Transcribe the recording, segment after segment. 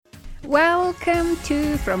Welcome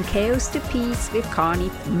to From Chaos to Peace with Connie.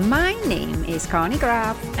 My name is Connie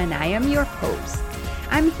Graf and I am your host.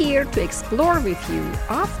 I'm here to explore with you,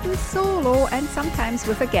 often solo and sometimes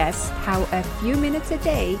with a guest, how a few minutes a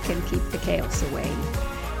day can keep the chaos away.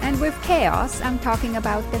 And with chaos, I'm talking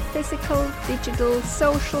about the physical, digital,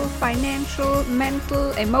 social, financial,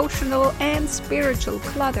 mental, emotional, and spiritual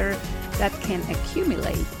clutter that can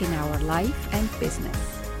accumulate in our life and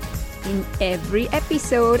business. In every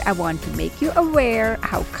episode, I want to make you aware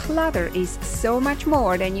how clutter is so much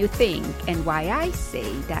more than you think and why I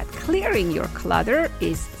say that clearing your clutter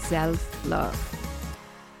is self-love.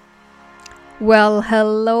 Well,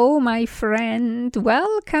 hello, my friend.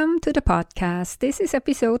 Welcome to the podcast. This is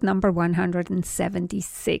episode number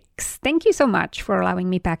 176. Thank you so much for allowing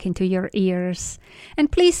me back into your ears.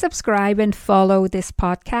 And please subscribe and follow this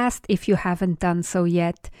podcast if you haven't done so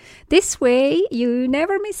yet. This way, you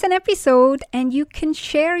never miss an episode and you can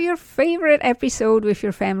share your favorite episode with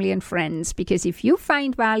your family and friends, because if you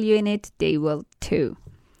find value in it, they will too.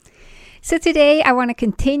 So today I want to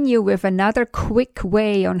continue with another quick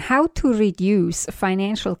way on how to reduce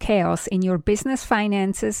financial chaos in your business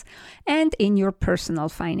finances and in your personal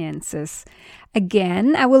finances.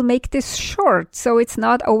 Again, I will make this short so it's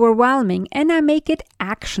not overwhelming and I make it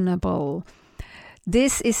actionable.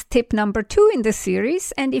 This is tip number 2 in the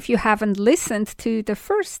series, and if you haven't listened to the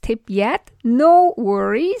first tip yet, no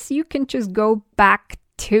worries. You can just go back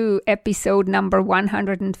to episode number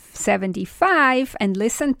 175 and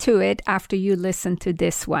listen to it after you listen to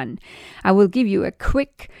this one. I will give you a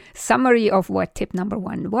quick summary of what tip number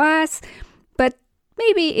 1 was, but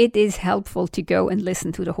maybe it is helpful to go and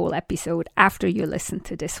listen to the whole episode after you listen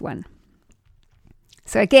to this one.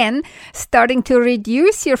 So again, starting to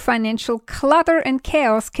reduce your financial clutter and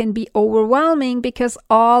chaos can be overwhelming because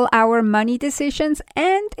all our money decisions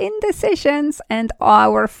and indecisions and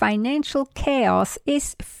our financial chaos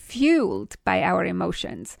is fueled by our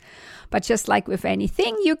emotions. But just like with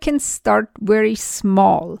anything, you can start very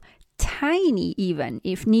small, tiny even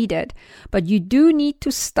if needed, but you do need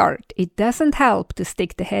to start. It doesn't help to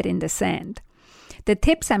stick the head in the sand. The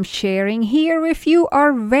tips I'm sharing here with you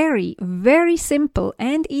are very, very simple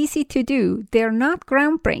and easy to do. They're not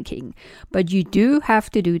groundbreaking, but you do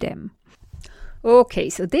have to do them. Okay,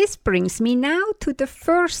 so this brings me now to the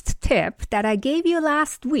first tip that I gave you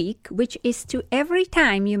last week, which is to every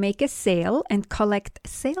time you make a sale and collect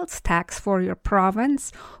sales tax for your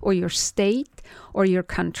province or your state or your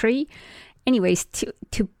country, anyways, to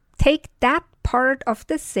take that part of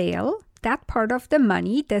the sale, that part of the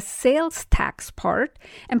money, the sales tax part,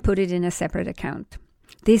 and put it in a separate account.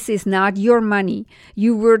 This is not your money.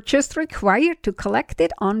 You were just required to collect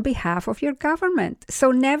it on behalf of your government.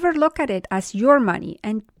 So never look at it as your money.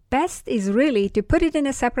 And best is really to put it in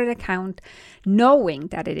a separate account, knowing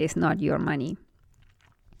that it is not your money.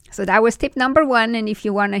 So that was tip number 1. And if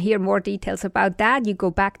you want to hear more details about that, you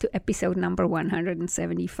go back to episode number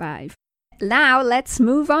 175. Now let's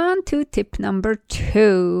move on to tip number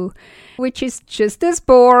 2, which is just as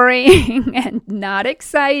boring and not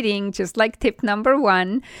exciting, just like tip number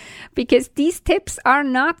 1, because these tips are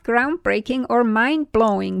not groundbreaking or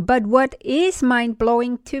mind-blowing. But what is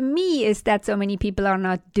mind-blowing to me is that so many people are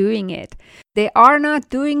not doing it. They are not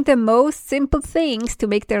doing the most simple things to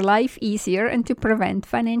make their life easier and to prevent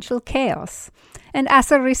financial chaos. And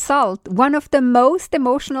as a result, one of the most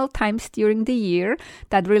emotional times during the year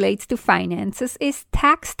that relates to finances is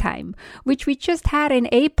tax time, which we just had in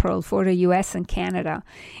April for the US and Canada.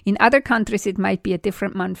 In other countries, it might be a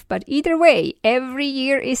different month, but either way, every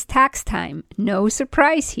year is tax time. No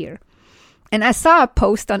surprise here. And I saw a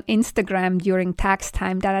post on Instagram during tax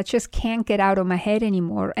time that I just can't get out of my head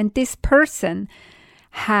anymore. And this person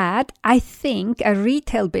had, I think, a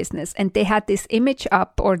retail business, and they had this image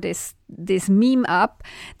up or this meme up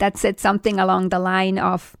that said something along the line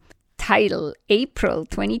of title, April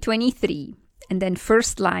 2023, and then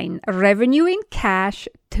first line, revenue in cash,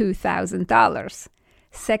 $2,000.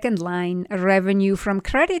 Second line, revenue from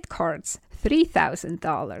credit cards,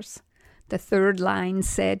 $3,000. The third line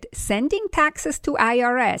said, sending taxes to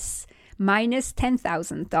IRS, minus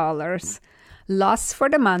 $10,000. Loss for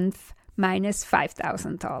the month, minus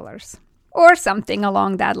 $5,000. Or something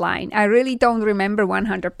along that line. I really don't remember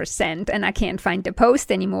 100% and I can't find the post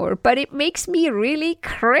anymore, but it makes me really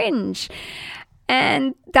cringe.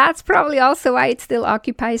 And that's probably also why it still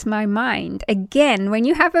occupies my mind. Again, when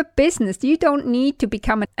you have a business, you don't need to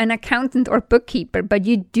become an accountant or bookkeeper, but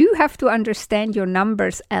you do have to understand your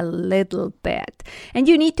numbers a little bit. And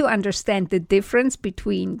you need to understand the difference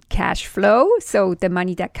between cash flow, so the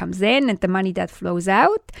money that comes in and the money that flows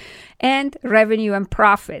out, and revenue and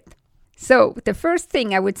profit. So the first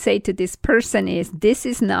thing I would say to this person is this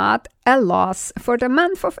is not a loss for the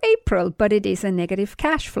month of April, but it is a negative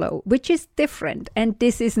cash flow, which is different. And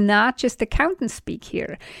this is not just accountant speak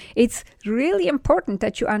here. It's really important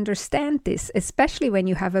that you understand this, especially when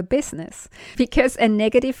you have a business, because a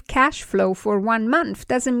negative cash flow for 1 month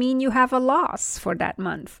doesn't mean you have a loss for that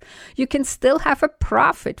month. You can still have a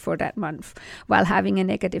profit for that month while having a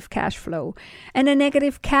negative cash flow. And a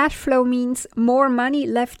negative cash flow means more money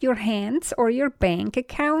left your hands or your bank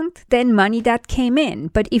account than money that came in.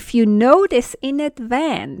 But if you know this in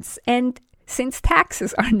advance, and since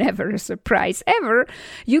taxes are never a surprise ever,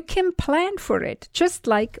 you can plan for it, just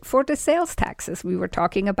like for the sales taxes we were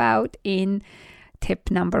talking about in tip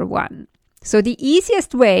number 1. So the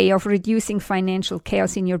easiest way of reducing financial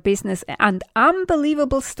chaos in your business and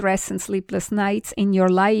unbelievable stress and sleepless nights in your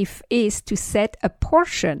life is to set a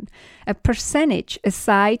portion, a percentage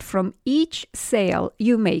aside from each sale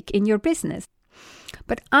you make in your business.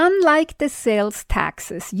 But unlike the sales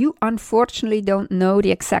taxes, you unfortunately don't know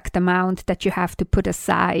the exact amount that you have to put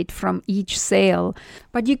aside from each sale.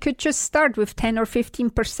 But you could just start with 10 or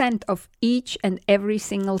 15% of each and every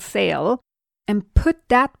single sale and put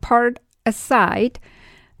that part aside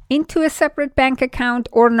into a separate bank account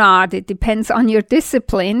or not. It depends on your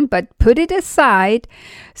discipline, but put it aside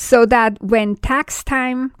so that when tax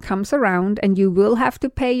time comes around and you will have to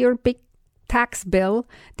pay your big tax bill,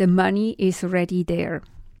 the money is already there.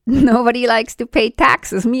 Nobody likes to pay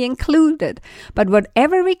taxes, me included. But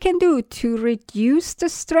whatever we can do to reduce the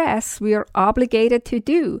stress, we are obligated to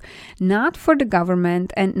do, not for the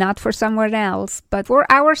government and not for someone else, but for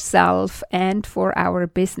ourselves and for our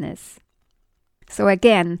business. So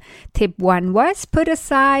again, tip 1 was put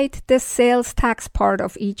aside the sales tax part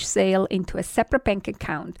of each sale into a separate bank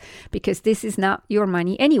account because this is not your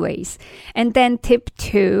money anyways. And then tip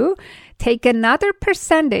 2, take another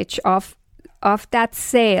percentage of that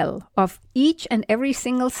sale, of each and every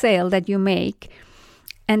single sale that you make,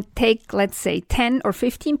 and take, let's say, 10 or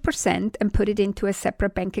 15% and put it into a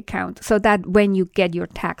separate bank account so that when you get your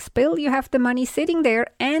tax bill, you have the money sitting there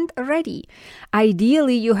and ready.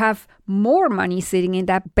 Ideally, you have more money sitting in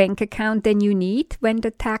that bank account than you need when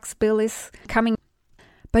the tax bill is coming.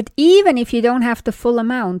 But even if you don't have the full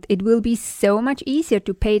amount, it will be so much easier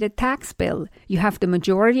to pay the tax bill. You have the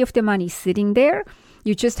majority of the money sitting there.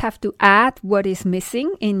 You just have to add what is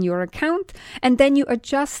missing in your account, and then you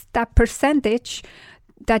adjust that percentage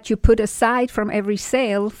that you put aside from every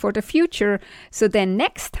sale for the future. So then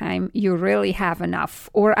next time you really have enough,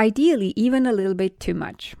 or ideally even a little bit too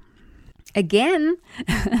much. Again,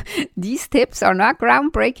 these tips are not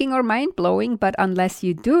groundbreaking or mind-blowing, but unless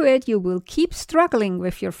you do it, you will keep struggling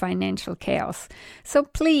with your financial chaos. So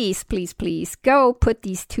please, please, please go put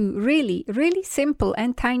these 2 really, really simple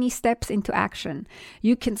and tiny steps into action.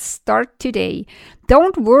 You can start today.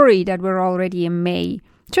 Don't worry that we're already in May.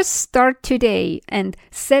 Just start today and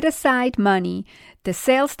set aside money, the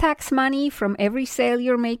sales tax money from every sale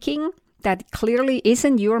you're making, that clearly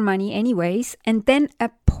isn't your money anyways, and then a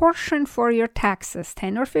portion for your taxes,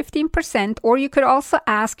 10 or 15%, or you could also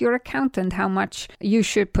ask your accountant how much you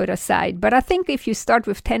should put aside. But I think if you start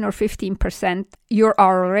with 10 or 15%, you're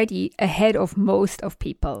already ahead of most of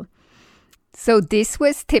people. So this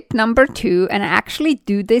was tip number 2, and I actually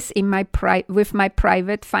do this in with my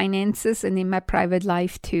private finances and in my private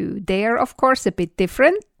life too. They are, of course, a bit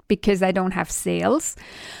different because I don't have sales.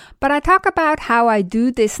 But I talk about how I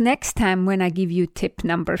do this next time when I give you tip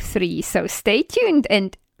number 3. So stay tuned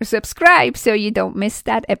and subscribe so you don't miss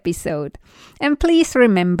that episode. And please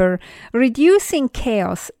remember, reducing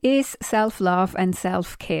chaos is self-love and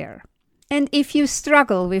self-care. And if you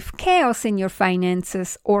struggle with chaos in your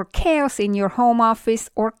finances or chaos in your home office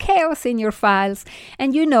or chaos in your files,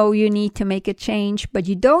 and you know you need to make a change, but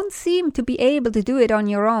you don't seem to be able to do it on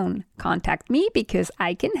your own, contact me because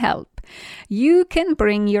I can help. You can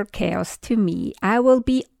bring your chaos to me. I will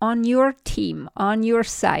be on your team, on your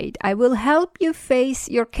side. I will help you face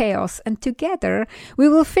your chaos, and together we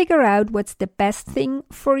will figure out what's the best thing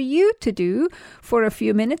for you to do for a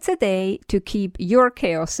few minutes a day to keep your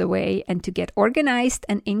chaos away and to get organized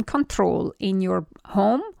and in control in your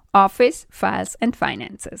home, office, files, and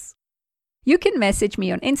finances. You can message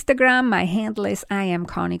me on Instagram. My handle is I am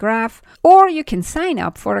Connie Graf, or you can sign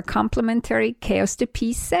up for a complimentary Chaos to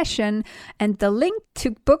Peace session, and the link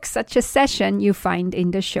to book such a session you find in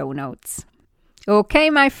the show notes. Okay,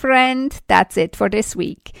 my friend, that's it for this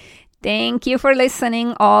week. Thank you for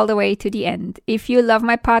listening all the way to the end. If you love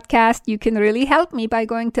my podcast, you can really help me by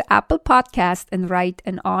going to Apple Podcast and write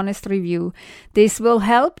an honest review. This will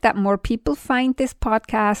help that more people find this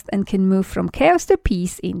podcast and can move from chaos to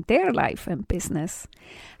peace in their life and business.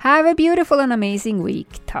 Have a beautiful and amazing week.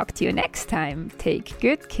 Talk to you next time. Take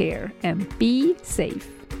good care and be safe.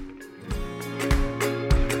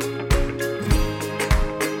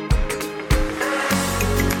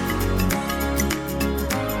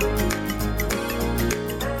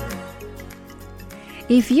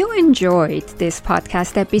 If you enjoyed this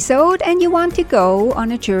podcast episode and you want to go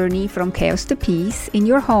on a journey from chaos to peace in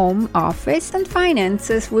your home, office, and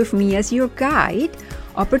finances with me as your guide,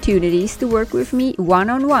 opportunities to work with me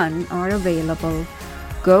one-on-one are available.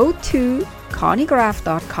 Go to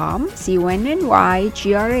ConnieGraf.com,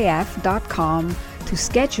 ConnyGraf.com to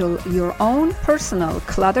schedule your own personal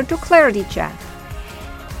Clutter to Clarity chat.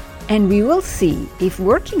 And we will see if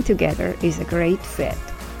working together is a great fit.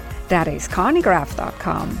 That is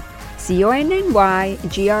ConnieGraf.com,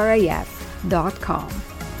 ConnyGraf.com.